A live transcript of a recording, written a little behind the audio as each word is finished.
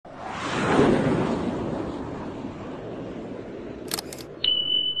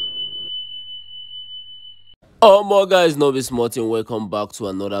Oh my guys, no be Martin. Welcome back to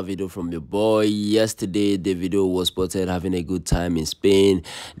another video from your boy. Yesterday, Davido was spotted having a good time in Spain.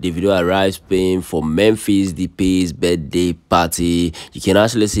 Davido arrived Spain for Memphis Depay's birthday party. You can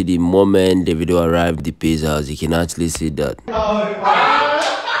actually see the moment Davido arrived at Depay's house. You can actually see that.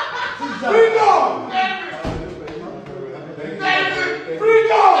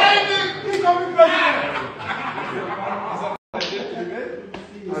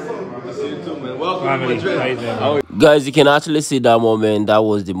 Guys, you can actually see that moment. That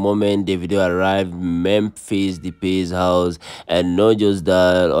was the moment Davido arrived Memphis Depay's house. And not just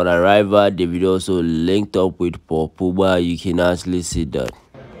that, on arrival, Davido also linked up with Pogba. You can actually see that.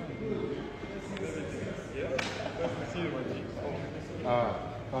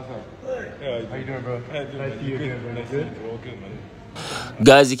 How you doing, bro? Nice to see you again, bro. Good? All good, man.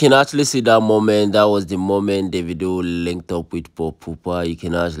 Guys, you can actually see that moment. That was the moment Davido linked up with Pogba. You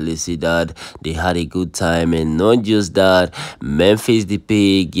can actually see that they had a good time. And not just that, Memphis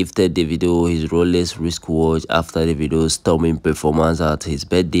Depay gifted Davido his Rolex wristwatch after Davido's storming performance at his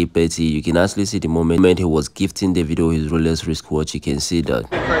birthday party. You can actually see the moment he was gifting Davido his Rolex wristwatch. You can see that. So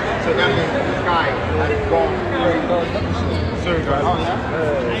that means the sky has gone. Sorry, guys.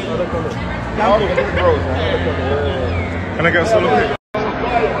 Can I get a solo pic?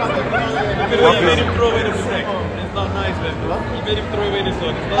 You made him throw away the stick. It's not nice, man. You made him throw away this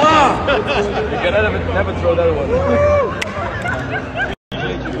one. It's not nice. You can never throw that one.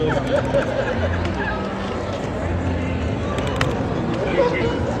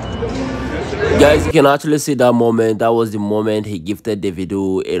 Guys, you can actually see that moment. That was the moment he gifted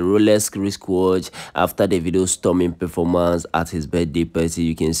Davido a Rolex wristwatch after Davido's storming performance at his birthday party.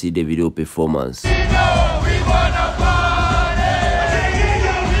 You can see Davido performance.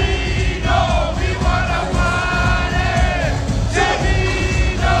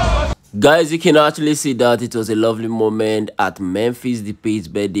 Guys, you can actually see that it was a lovely moment at Memphis Depay's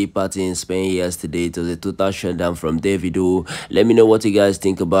birthday party in Spain yesterday. It was a total shutdown from Davido. Let me know what you guys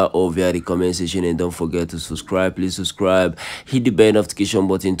think about all via the comment section, and don't forget to subscribe. Please subscribe, hit the bell notification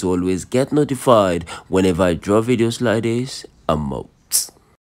button to always get notified whenever I drop videos like this. I'm out.